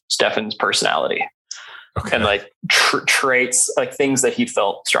of Stefan's personality and like traits, like things that he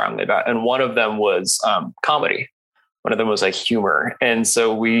felt strongly about. And one of them was comedy. One of them was like humor. And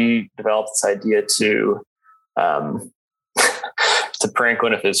so we developed this idea to prank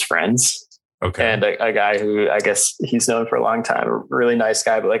one of his friends. And a guy who I guess he's known for a long time, a really nice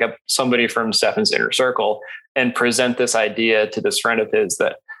guy, but like somebody from Stefan's inner circle, and present this idea to this friend of his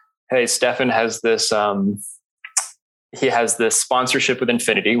that, hey, Stefan has this, he has this sponsorship with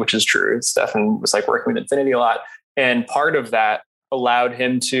Infinity, which is true. Stefan was like working with Infinity a lot. And part of that allowed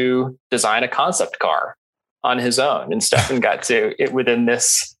him to design a concept car on his own. And Stefan got to it within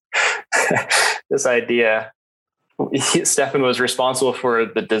this, this idea. Stefan was responsible for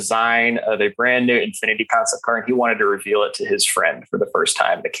the design of a brand new Infinity concept car, and he wanted to reveal it to his friend for the first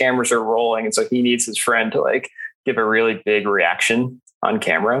time. The cameras are rolling, and so he needs his friend to like give a really big reaction on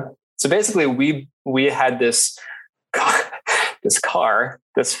camera. So basically, we had this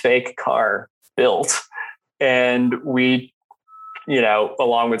fake car built, and we, you know,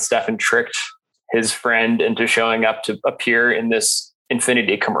 along with Stefan, tricked his friend into showing up to appear in this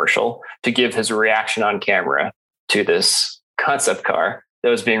Infinity commercial to give his reaction on camera to this concept car that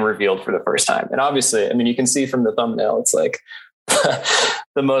was being revealed for the first time. And obviously, I mean, you can see from the thumbnail, it's like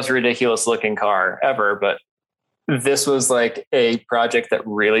the most ridiculous looking car ever. But this was like a project that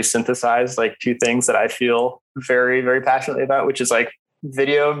really synthesized like 2 things that I feel very, very passionately about, which is like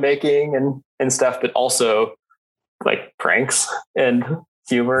video making and stuff, but also like pranks and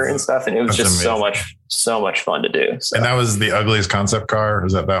humor and stuff. And it was just amazing. so much fun to do. So. And that was the ugliest concept car.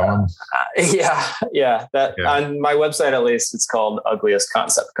 Was that one? Yeah. On my website, at least, it's called Ugliest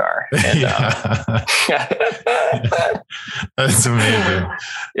Concept Car. And, that's amazing.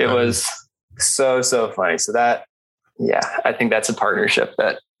 It was so funny. So that, I think that's a partnership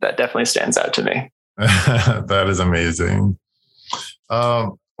that definitely stands out to me. That is amazing.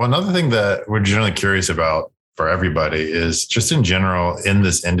 Well, another thing that we're generally curious about for everybody is just in general in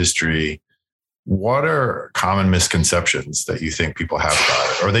this industry, what are common misconceptions that you think people have about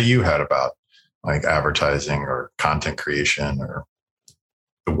it, or that you had about like advertising or content creation or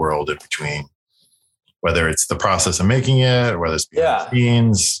the world in between, whether it's the process of making it or whether it's behind the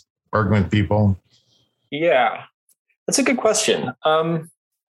scenes, working with people? Yeah. That's a good question.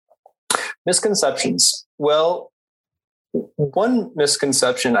 Misconceptions. Well, one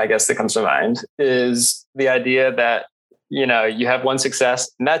misconception, I guess, that comes to mind is the idea that, you know, you have one success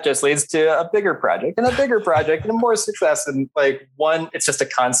and that just leads to a bigger project and a bigger project and more success. And like it's just a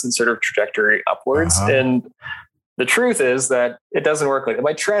constant sort of trajectory upwards. Uh-huh. And the truth is that it doesn't work like that. It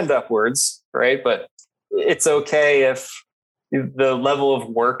might trend upwards, right? But it's okay if the level of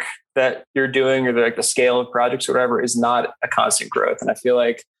work that you're doing or the scale of projects or whatever is not a constant growth. And I feel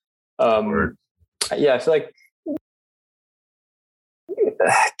like, I feel like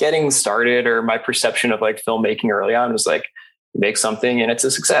getting started, or my perception of like filmmaking early on, was like, you make something and it's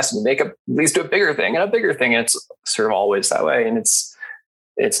a success, and you make leads to a bigger thing and a bigger thing. And it's sort of always that way. And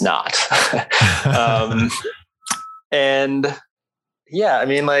it's not. And yeah, I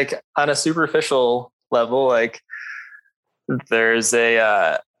mean, like on a superficial level, like there's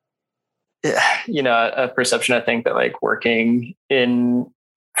a perception, I think, that like working in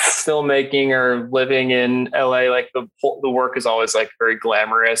filmmaking or living in LA, like the work is always like very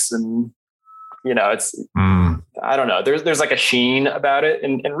glamorous, and you know, it's I don't know, there's like a sheen about it,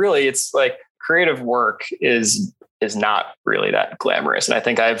 and really it's like creative work is not really that glamorous. And I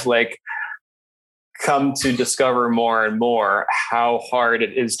think I've like come to discover more and more how hard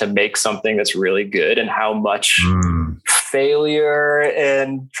it is to make something that's really good, and how much failure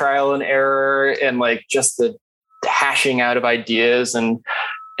and trial and error and like just the hashing out of ideas, and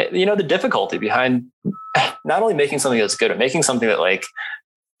you know, the difficulty behind not only making something that's good, but making something that like,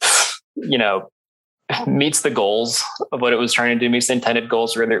 you know, meets the goals of what it was trying to do, meets the intended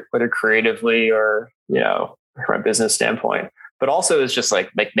goals, whether creatively or, you know, from a business standpoint, but also is just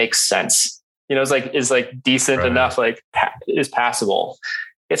like makes sense. You know, is like decent enough, like is passable.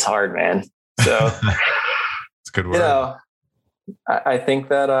 It's hard, man. So it's a good word. You know, I think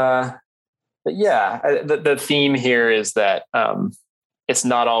that, the theme here is that, it's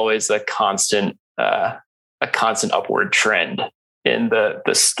not always a constant upward trend in the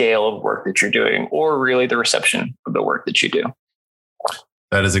scale of work that you're doing, or really the reception of the work that you do.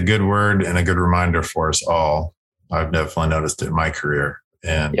 That is a good word and a good reminder for us all. I've definitely noticed it in my career,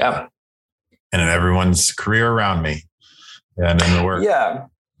 and in everyone's career around me, and in the work.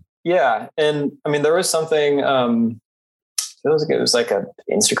 Yeah. And I mean, there was something, it was like an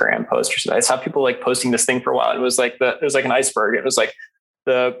Instagram post or something. I saw people like posting this thing for a while. It was like an iceberg. It was like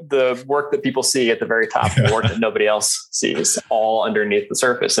the work that people see at the very top, the work that nobody else sees, all underneath the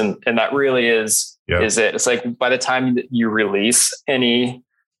surface. And that really is it. It's like by the time that you release any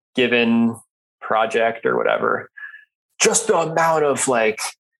given project or whatever, just the amount of like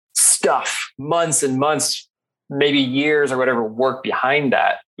stuff, months and months, maybe years or whatever, work behind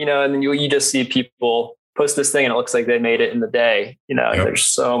that, you know, and then you just see people post this thing and it looks like they made it in the day, you know. There's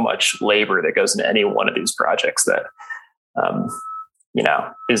so much labor that goes into any one of these projects that, you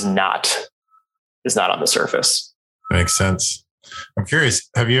know, is not on the surface. Makes sense. I'm curious,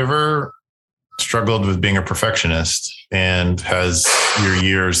 have you ever struggled with being a perfectionist, and has your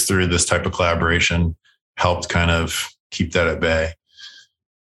years through this type of collaboration helped kind of keep that at bay?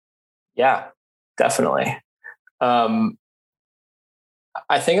 Yeah, definitely.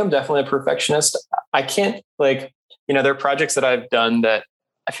 I think I'm definitely a perfectionist. I can't, like, you know, there are projects that I've done that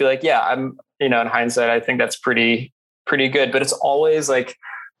I feel like, I'm, you know, in hindsight, I think that's pretty good, but it's always like,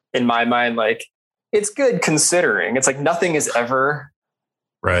 in my mind, like, it's good considering. It's like nothing is ever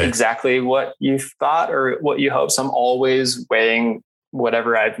exactly what you thought or what you hope. So I'm always weighing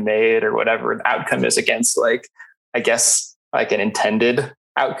whatever I've made or whatever the outcome is against, like, I guess, like an intended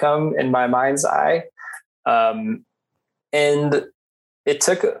outcome in my mind's eye. And it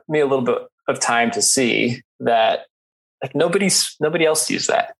took me a little bit of time to see that, like, nobody else sees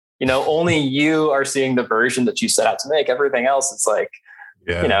that. You know, only you are seeing the version that you set out to make. Everything else, it's like,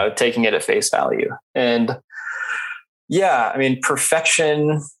 you know, taking it at face value. And I mean,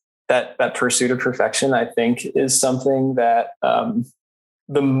 perfection, that pursuit of perfection, I think, is something that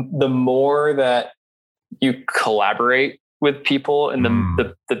the more that you collaborate with people, and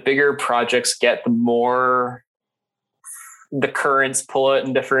the bigger projects get, the more the currents pull it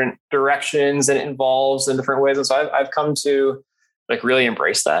in different directions and it involves in different ways. And so I've come to like really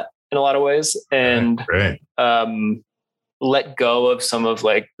embrace that in a lot of ways, and let go of some of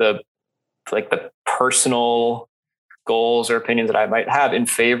like the personal goals or opinions that I might have in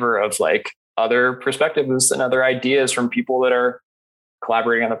favor of like other perspectives and other ideas from people that are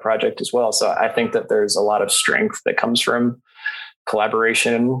collaborating on the project as well. So I think that there's a lot of strength that comes from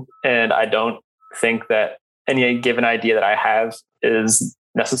collaboration, and I don't think that any given idea that I have is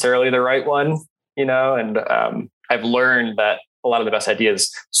necessarily the right one, you know, and I've learned that a lot of the best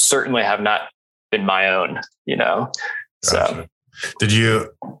ideas certainly have not been my own, Gotcha. So did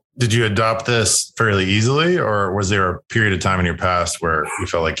you adopt this fairly easily, or was there a period of time in your past where you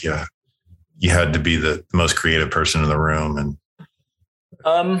felt like you had to be the most creative person in the room, and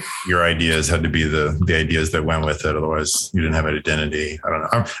your ideas had to be the ideas that went with it? Otherwise you didn't have an identity. I don't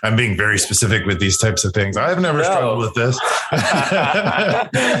know. I'm being very specific with these types of things. I've never struggled with this.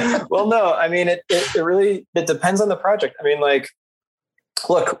 Well, no, I mean, it really depends on the project. I mean, like,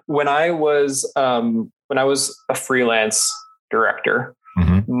 look, when I was a freelance director,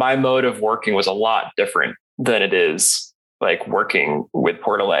 my mode of working was a lot different than it is like working with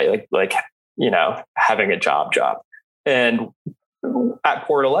Portal A, like, having a job. And at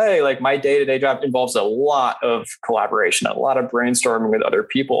Portal A, like, my day-to-day job involves a lot of collaboration, a lot of brainstorming with other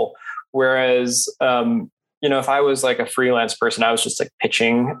people. Whereas, if I was like a freelance person, I was just like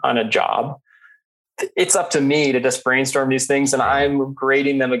pitching on a job. It's up to me to just brainstorm these things, and I'm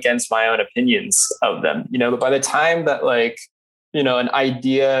grading them against my own opinions of them. But by the time that, like, an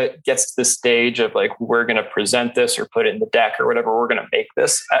idea gets to the stage of like, we're going to present this or put it in the deck or whatever, we're going to make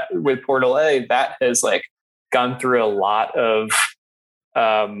this with Portal A, that has like gone through a lot of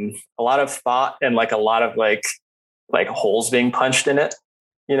thought and like a lot of like holes being punched in it,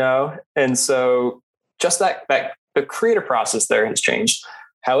 And so just that the creative process there has changed.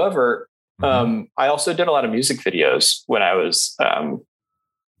 However, I also did a lot of music videos when I was a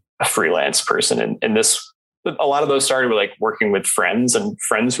freelance person, and a lot of those started with like working with friends who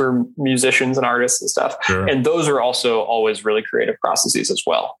were musicians and artists and stuff. Sure. And those are also always really creative processes as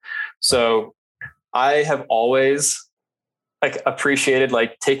well. So I have always like appreciated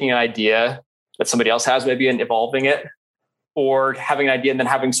like taking an idea that somebody else has maybe and evolving it, or having an idea and then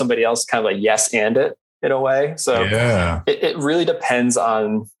having somebody else kind of like yes and it in a way. So it really depends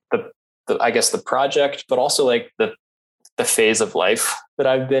on the project, but also like the phase of life that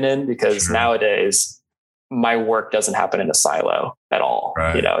I've been in, because nowadays my work doesn't happen in a silo at all.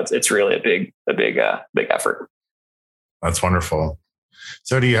 Right. It's really a big effort. That's wonderful.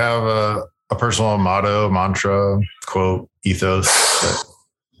 So do you have a personal motto, mantra, quote, ethos that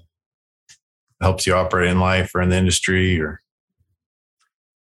helps you operate in life or in the industry? Or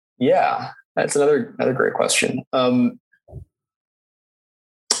yeah, that's another great question. One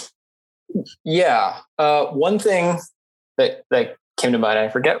thing that came to mind, I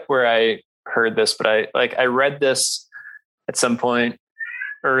forget where I heard this, but I read this at some point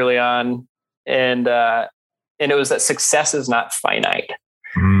early on, and it was that success is not finite.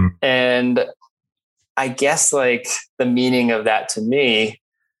 And I guess like the meaning of that to me,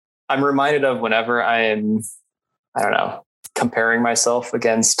 I'm reminded of whenever I am, I don't know, comparing myself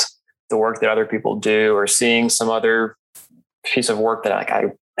against the work that other people do, or seeing some other piece of work that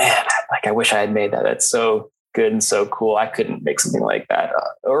I wish I had made that. That's so good and so cool. I couldn't make something like that.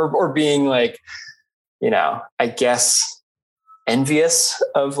 Or being like, I guess envious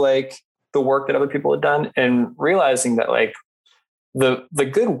of like the work that other people have done, and realizing that like the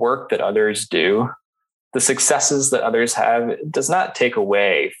good work that others do, the successes that others have, does not take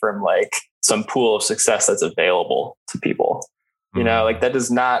away from like some pool of success that's available to people. Like that does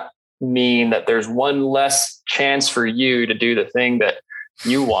not mean that there's one less chance for you to do the thing that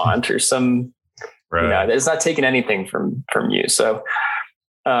you want, or some, it's not taking anything from you. So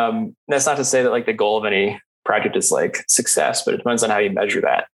that's not to say that like the goal of any project is like success, but it depends on how you measure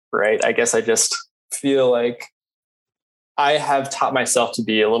that. Right. I guess I just feel like I have taught myself to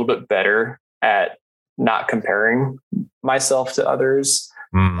be a little bit better at not comparing myself to others,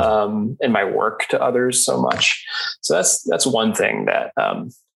 and my work to others so much. So that's one thing that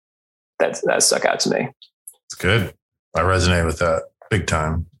stuck out to me. It's good. I resonate with that big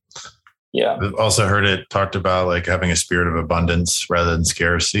time. Yeah. I've also heard it talked about like having a spirit of abundance rather than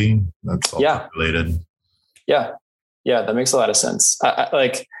scarcity. That's all related. Yeah. Yeah. That makes a lot of sense. I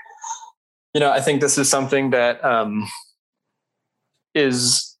think this is something that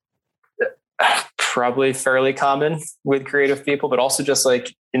is probably fairly common with creative people, but also just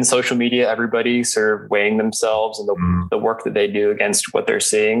like in social media, everybody sort of weighing themselves and the work that they do against what they're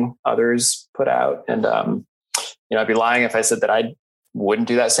seeing others put out. And, I'd be lying if I said that I wouldn't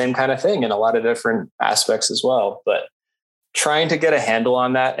do that same kind of thing in a lot of different aspects as well. But trying to get a handle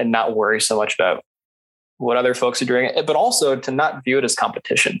on that and not worry so much about what other folks are doing, but also to not view it as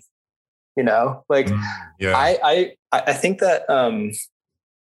competition. I think that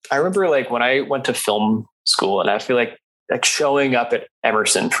I remember like when I went to film school, and I feel like showing up at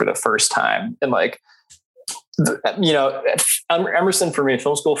Emerson for the first time, and like, Emerson for me,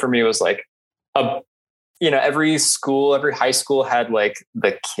 film school for me was like every high school had like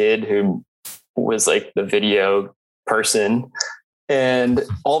the kid who was like the video person. And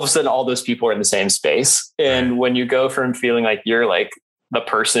all of a sudden, all those people are in the same space. And when you go from feeling like you're like the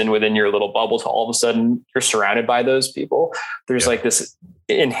person within your little bubble to all of a sudden you're surrounded by those people, there's like this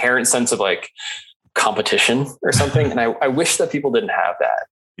inherent sense of like competition or something. And I wish that people didn't have that.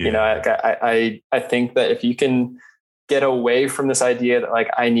 You know, I think that if you can get away from this idea that like,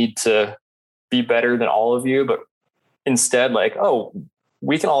 I need to be better than all of you, but instead like, oh,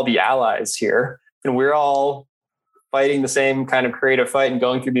 we can all be allies here and we're all fighting the same kind of creative fight and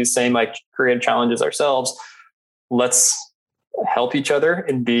going through these same like creative challenges ourselves. Let's help each other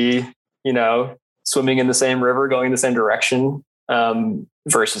and be, you know, swimming in the same river, going in the same direction,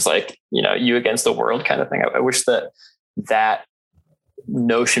 versus like, you know, you against the world kind of thing. I wish that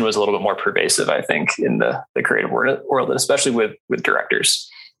notion was a little bit more pervasive, I think, in the creative world, and especially with directors.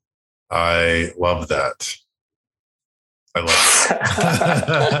 I love that. I love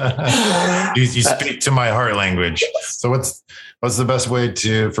it. you speak to my heart language. So what's the best way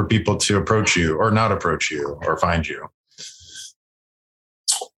for people to approach you or not approach you or find you?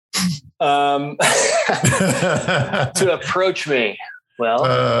 To approach me.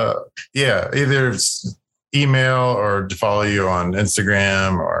 Well, either email or to follow you on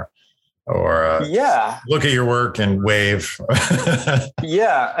Instagram or look at your work and wave.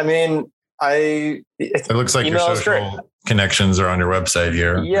 Yeah. I mean, it looks like your social connections are on your website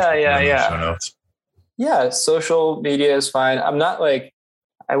here. Yeah. Yeah. Social media is fine. I'm not like,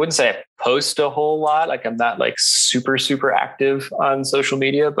 I wouldn't say I post a whole lot. Like I'm not like super, super active on social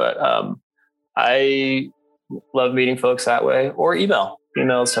media, but I love meeting folks that way, or email.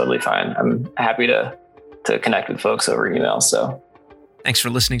 Email is totally fine. I'm happy to connect with folks over email. So thanks for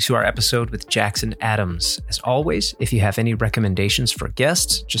listening to our episode with Jackson Adams. As always, if you have any recommendations for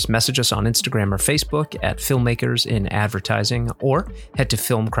guests, just message us on Instagram or Facebook at Filmmakers in Advertising, or head to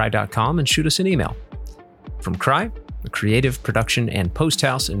filmcry.com and shoot us an email. From Cry, the creative production and post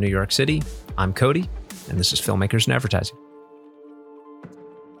house in New York City, I'm Cody, and this is Filmmakers in Advertising.